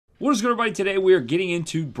What is good, everybody? Today we are getting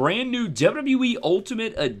into brand new WWE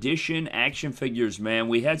Ultimate Edition action figures, man.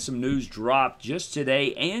 We had some news drop just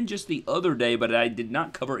today and just the other day, but I did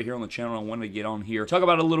not cover it here on the channel. I wanted to get on here, talk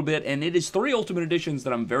about it a little bit, and it is 3 Ultimate Editions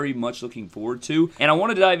that I'm very much looking forward to. And I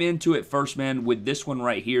want to dive into it first, man, with this one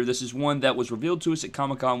right here. This is one that was revealed to us at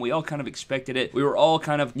Comic-Con. We all kind of expected it. We were all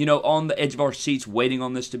kind of, on the edge of our seats waiting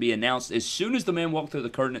on this to be announced. As soon as the man walked through the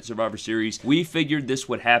curtain at Survivor Series, we figured this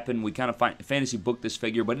would happen. We kind of fantasy booked this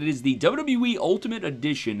figure, but it is the WWE Ultimate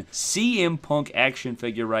Edition CM Punk action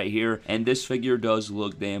figure right here, and this figure does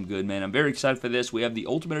look damn good, man. I'm very excited for this. We have the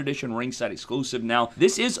Ultimate Edition ringside exclusive now.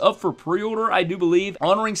 This is up for pre-order, I do believe.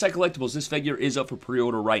 On Ringside Collectibles, this figure is up for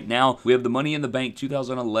pre-order right now. We have the Money in the Bank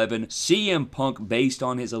 2011 CM Punk based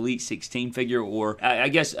on his Elite 16 figure, or I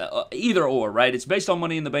guess either or, right? It's based on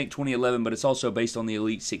Money in the Bank 2011, but it's also based on the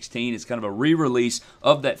Elite 16. It's kind of a re-release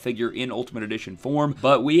of that figure in Ultimate Edition form,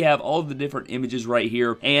 but we have all of the different images right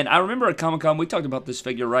here, and I remember at Comic-Con, we talked about this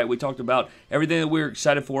figure, right? We talked about everything that we were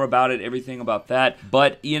excited for about it, everything about that.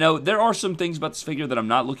 But, there are some things about this figure that I'm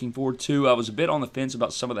not looking forward to. I was a bit on the fence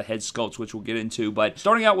about some of the head sculpts, which we'll get into. But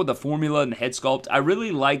starting out with the formula and the head sculpt, I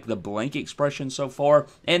really like the blank expression so far.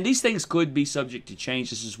 And these things could be subject to change.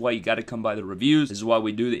 This is why you got to come by the reviews. This is why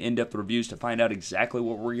we do the in-depth reviews to find out exactly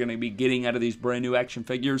what we're going to be getting out of these brand new action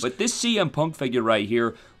figures. But this CM Punk figure right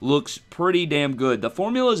here looks pretty damn good. The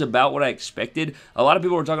formula is about what I expected. A lot of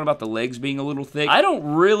people were talking about the legs being a little thick. I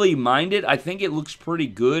don't really mind it. I think it looks pretty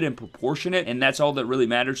good and proportionate, and that's all that really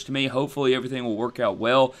matters to me. Hopefully everything will work out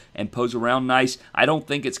well and pose around nice. I don't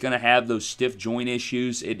think it's going to have those stiff joint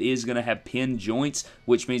issues. It is going to have pin joints,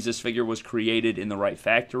 which means this figure was created in the right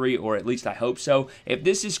factory, or at least I hope so. If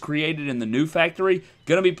this is created in the new factory,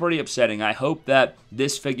 going to be pretty upsetting. I hope that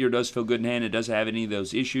this figure does feel good in hand. It doesn't have any of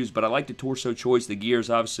those issues, but I like the torso choice. The gear is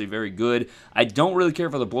obviously very good. I don't really care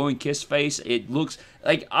for the blowing kiss face. It looks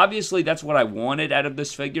like, obviously, that's what I wanted out of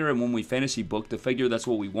this figure, and when we fantasy booked the figure, that's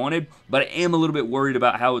what we wanted, but I am a little bit worried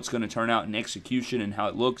about how it's going to turn out in execution and how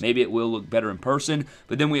it looks. Maybe it will look better in person,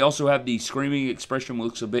 but then we also have the screaming expression,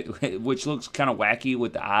 which looks kind of wacky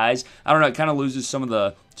with the eyes. I don't know, it kind of loses some of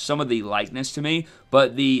the likeness to me,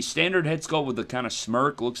 but the standard head sculpt with the kind of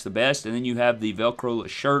smirk looks the best, and then you have the Velcro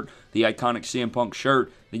shirt, the iconic CM Punk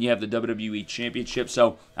shirt, then you have the WWE Championship.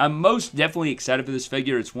 So I'm most definitely excited for this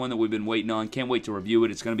figure. It's one that we've been waiting on. Can't wait to review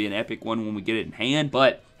it. It's going to be an epic one when we get it in hand,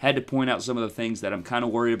 but had to point out some of the things that I'm kind of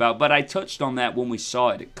worried about, but I touched on that when we saw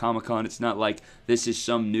it at Comic-Con. It's not like this is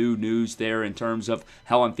some new news there in terms of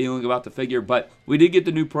how I'm feeling about the figure, but we did get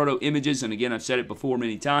the new proto images, and again, I've said it before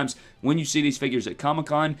many times, when you see these figures at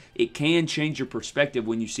Comic-Con, it can change your perspective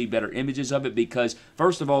when you see better images of it, because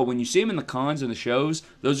first of all, when you see them in the cons and the shows,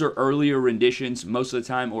 those are earlier renditions most of the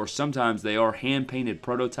time, or sometimes they are hand-painted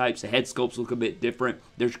prototypes. The head sculpts look a bit different.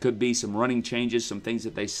 There could be some running changes, some things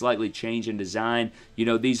that they slightly change in design.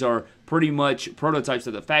 These are pretty much prototypes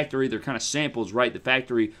at the factory. They're kind of samples, right? The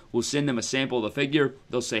factory will send them a sample of the figure.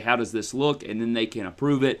 They'll say, how does this look? And then they can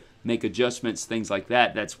approve it, make adjustments, things like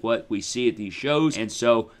that. That's what we see at these shows. And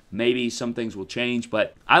so maybe some things will change,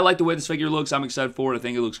 but I like the way this figure looks. I'm excited for it. I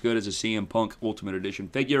think it looks good as a CM Punk Ultimate Edition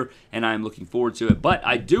figure, and I'm looking forward to it. But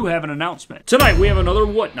I do have an announcement. Tonight, we have another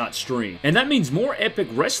Whatnot stream, and that means more epic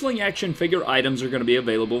wrestling action figure items are going to be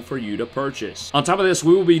available for you to purchase. On top of this,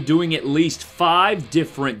 we will be doing at least 5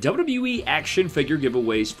 different WWE action figure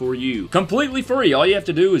giveaways for you. Completely free. All you have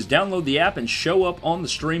to do is download the app and show up on the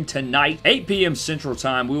stream tonight, 8 p.m. Central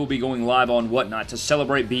Time. We will be going live on Whatnot to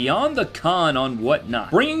celebrate Beyond the Con on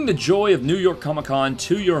Whatnot, bringing the joy of New York Comic-Con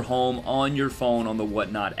to your home on your phone on the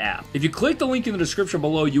Whatnot app. If you click the link in the description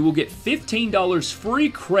below, you will get $15 free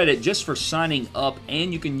credit just for signing up,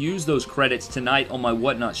 and you can use those credits tonight on my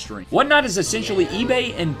Whatnot stream. Whatnot is essentially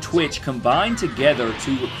eBay and Twitch combined together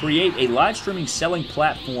to create a live streaming selling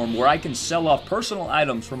platform where I can sell off personal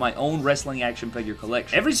items from my own wrestling action figure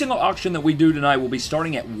collection. Every single auction that we do tonight will be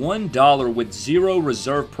starting at $1 with 0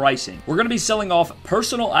 reserve pricing. We're going to be selling off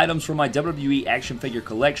personal items from my WWE action figure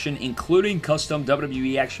collection, including custom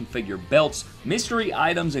WWE action figure belts, mystery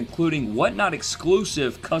items, including Whatnot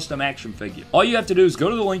exclusive custom action figure. All you have to do is go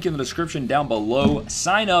to the link in the description down below,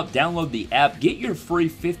 sign up, download the app, get your free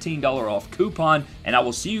 $15 off coupon, and I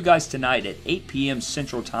will see you guys tonight at 8 p.m.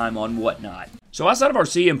 Central Time on Whatnot. So outside of our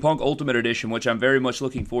CM Punk Ultimate Edition, which I'm very much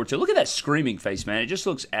looking forward to, look at that screaming face, man. It just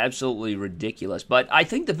looks absolutely ridiculous. But I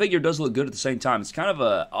think the figure does look good at the same time. It's kind of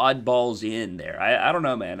a oddballs in there. I don't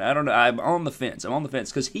know, man. I don't know. I'm on the fence.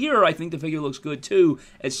 Because here, I think the figure looks good, too,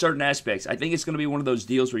 at certain aspects. I think it's going to be one of those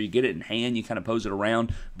deals where you get it in hand, you kind of pose it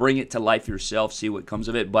around, bring it to life yourself, see what comes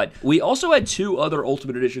of it. But we also had 2 other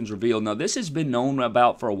Ultimate Editions revealed. Now, this has been known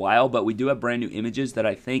about for a while, but we do have brand new images that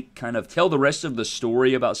I think kind of tell the rest of the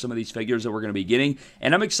story about some of these figures that we're going to be getting,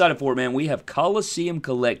 and I'm excited for it, man. We have Coliseum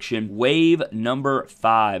Collection Wave number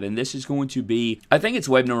 5, and this is going to be, I think it's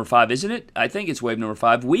wave number 5, isn't it? I think it's wave number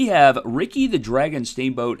 5. We have Ricky the Dragon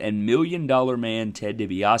Steamboat and $1 Million Man Ted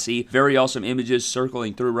DiBiase. Very awesome images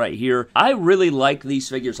circling through right here. I really like these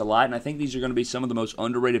figures a lot, and I think these are going to be some of the most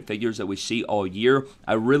underrated figures that we see all year.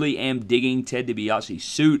 I really am digging Ted DiBiase's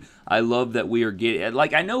suit. I love that we are getting,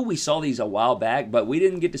 like, I know we saw these a while back, but we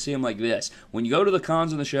didn't get to see them like this. When you go to the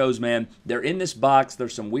cons and the shows, man, they're in this box,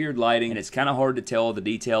 there's some weird lighting, and it's kind of hard to tell all the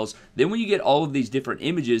details. Then when you get all of these different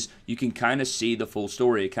images, you can kind of see the full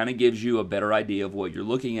story. It kind of gives you a better idea of what you're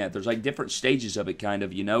looking at. There's like different stages of it, kind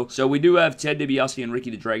of, you know? So we do have Ted DiBiase and Ricky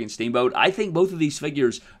the Dragon Steamboat. I think both of these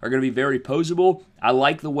figures are going to be very posable. I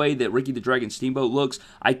like the way that Ricky the Dragon Steamboat looks.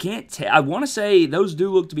 I want to say those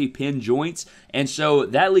do look to be pin joints, and so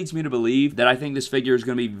that leads me to believe that I think this figure is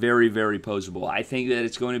going to be very, very posable. I think that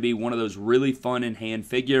it's going to be one of those really fun in-hand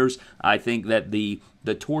figures. I think that the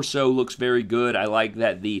torso looks very good. I like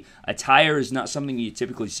that the attire is not something you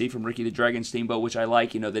typically see from Ricky the Dragon Steamboat, which I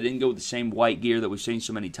like. You know, they didn't go with the same white gear that we've seen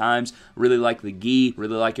so many times. Really like the gi.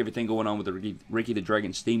 Really like everything going on with the Ricky the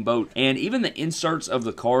Dragon Steamboat. And even the inserts of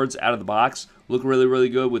the cards out of the box look really, really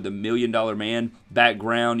good with the $1 Million Man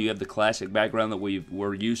background. You have the classic background that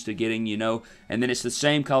we're used to getting, you know. And then it's the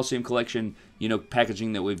same Coliseum Collection, you know,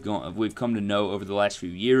 packaging that we've come to know over the last few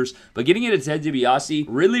years. But getting into Ted DiBiase,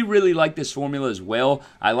 really, really like this formula as well.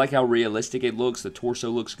 I like how realistic it looks. The torso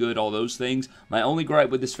looks good, all those things. My only gripe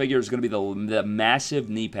with this figure is going to be the massive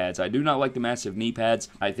knee pads. I do not like the massive knee pads.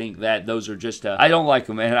 I think that those are just, I don't like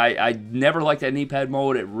them, man. I never liked that knee pad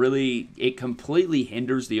mold. It completely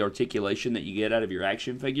hinders the articulation that you get out of your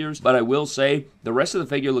action figures. But I will say, the rest of the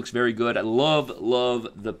figure looks very good. I love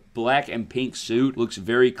the black and pink suit. Looks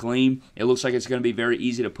very clean. It looks like it's going to be very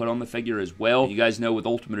easy to put on the figure as well. You guys know with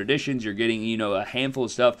Ultimate Editions, you're getting, you know, a handful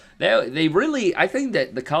of stuff. They really, I think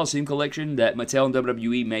that the Coliseum Collection that Mattel and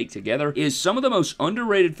WWE make together is some of the most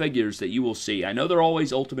underrated figures that you will see. I know they're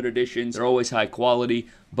always Ultimate Editions, they're always high quality,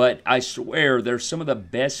 but I swear they're some of the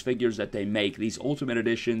best figures that they make, these Ultimate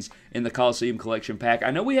Editions in the Coliseum Collection pack.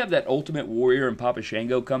 I know we have that Ultimate Warrior and Papa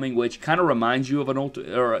Shango coming, which kind of reminds you of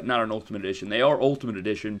not an Ultimate Edition. They are Ultimate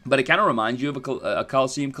Edition, but it kind of reminds you of a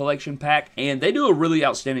Coliseum Collection pack, and they do a really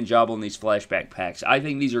outstanding job on these flashback packs. I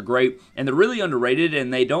think these are great, and they're really underrated,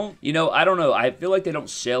 and they don't, you know, I don't know, I feel like they don't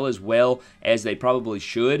sell as well as they probably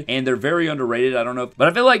should, and they're very underrated. I don't know, but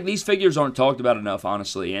I feel like these figures aren't talked about enough,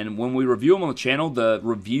 honestly, and when we review them on the channel, the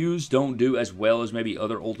reviews don't do as well as maybe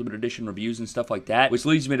other Ultimate Edition reviews and stuff like that, which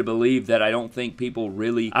leads me to believe that I don't think people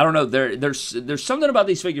really, I don't know, there's something about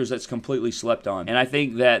these figures that's completely slept on, and I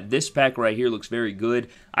think that this pack right here looks very good.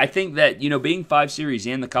 I think that, you know, being 5 series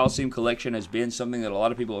in, the Coliseum Collection has been something that a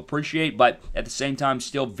lot of people appreciate, but at the same time,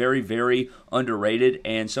 still very, very underrated,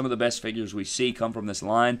 and some of the best figures we see come from this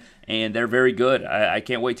line, and they're very good. I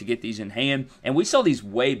can't wait to get these in hand, and we saw these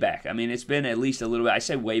way back. I mean, it's been at least a little bit. I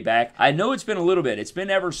say way back. I know it's been a little bit. It's been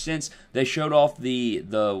ever since they showed off the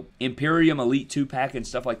Imperium Elite 2 pack and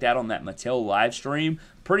stuff like that on that Mattel live stream.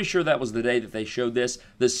 Pretty sure that was the day that they showed this.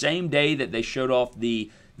 The same day that they showed off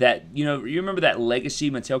that, you know, you remember that Legacy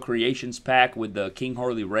Mattel Creations pack with the King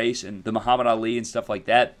Harley race and the Muhammad Ali and stuff like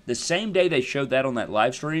that? The same day they showed that on that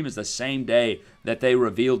live stream is the same day that they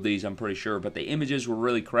revealed these, I'm pretty sure. But the images were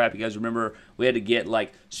really crap. You guys remember we had to get,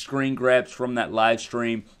 like, screen grabs from that live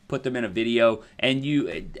stream, put them in a video, and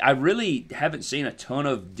I really haven't seen a ton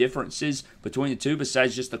of differences between the two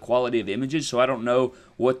besides just the quality of images, so I don't know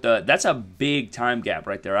what that's a big time gap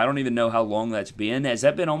right there. I don't even know how long that's been. Has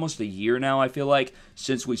that been almost a year now, I feel like,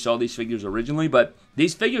 since we saw these figures originally? But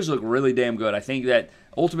these figures look really damn good. I think that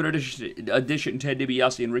Ultimate Edition Ted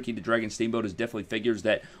DiBiase and Ricky the Dragon Steamboat is definitely figures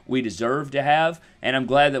that we deserve to have, and I'm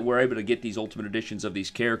glad that we're able to get these Ultimate Editions of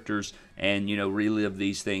these characters and, you know, relive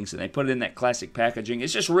these things, and they put it in that classic packaging.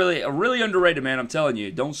 It's just really underrated, man. I'm telling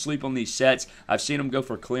you, don't sleep on these sets. I've seen them go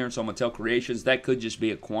for clearance on Mattel Creations. That could just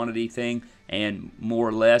be a quantity thing, and more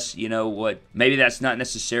or less, what, maybe that's not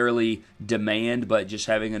necessarily demand, but just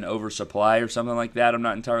having an oversupply or something like that. I'm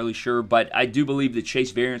not entirely sure, but I do believe the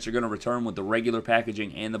Chase variants are going to return with the regular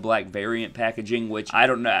packaging and the black variant packaging, which I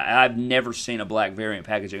don't know. I've never seen a black variant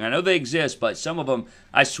packaging. I know they exist, but some of them,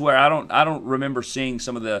 I swear, I don't remember seeing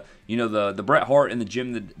some of the, the Bret Hart and the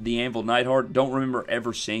Jim the Anvil Neidhart. Don't remember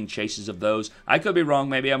ever seeing chases of those. I could be wrong.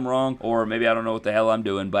 Maybe I'm wrong, or maybe I don't know what the hell I'm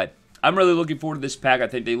doing, but I'm really looking forward to this pack. I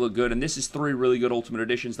think they look good, and this is 3 really good Ultimate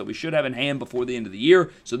Editions that we should have in hand before the end of the year,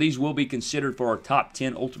 so these will be considered for our top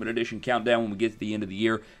 10 Ultimate Edition countdown when we get to the end of the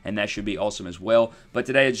year, and that should be awesome as well. But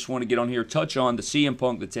today I just want to get on here, touch on the CM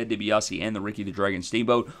Punk, the Ted DiBiase, and the Ricky the Dragon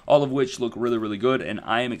Steamboat, all of which look really, really good, and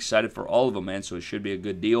I am excited for all of them, man, so it should be a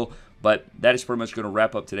good deal. But that is pretty much going to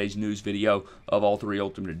wrap up today's news video of all 3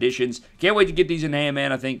 Ultimate Editions. Can't wait to get these in hand,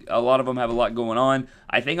 man. I think a lot of them have a lot going on.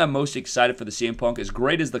 I think I'm most excited for the CM Punk. As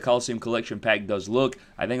great as the Coliseum Collection pack does look,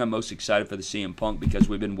 I think I'm most excited for the CM Punk because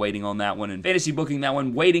we've been waiting on that one and fantasy booking that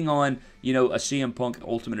one, waiting on, a CM Punk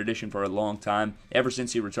Ultimate Edition for a long time. Ever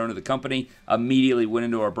since he returned to the company, immediately went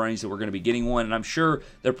into our brains that we're going to be getting one, and I'm sure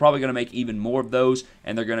they're probably going to make even more of those,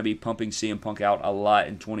 and they're going to be pumping CM Punk out a lot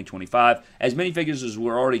in 2025. As many figures as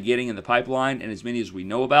we're already getting in the pipeline, and as many as we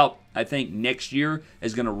know about, I think next year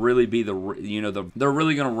is going to really be they're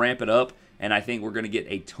really going to ramp it up. And I think we're going to get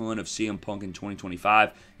a ton of CM Punk in 2025,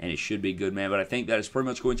 and it should be good, man. But I think that is pretty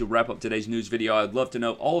much going to wrap up today's news video. I'd love to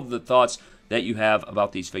know all of the thoughts that you have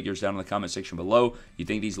about these figures down in the comment section below. You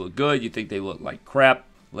think these look good? You think they look like crap?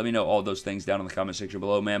 Let me know all those things down in the comment section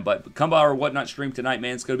below, man. But come by our Whatnot stream tonight,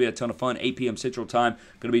 man. It's going to be a ton of fun. 8 p.m. Central Time.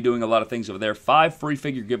 Going to be doing a lot of things over there. 5 free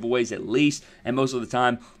figure giveaways at least. And most of the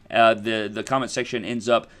time, the comment section ends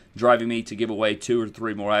up driving me to give away 2 or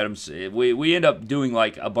 3 more items. We end up doing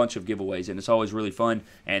like a bunch of giveaways, and it's always really fun,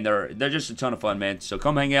 and they're just a ton of fun, man. So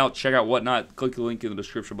come hang out, check out Whatnot, click the link in the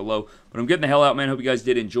description below. But I'm getting the hell out, man. Hope you guys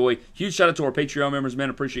did enjoy. Huge shout out to our Patreon members, man.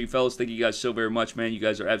 Appreciate you fellas. Thank you guys so very much, man. You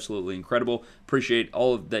guys are absolutely incredible. Appreciate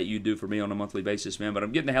all of that you do for me on a monthly basis, man. But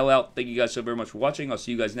I'm getting the hell out. Thank you guys so very much for watching. I'll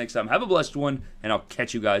see you guys next time. Have a blessed one, and I'll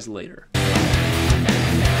catch you guys later.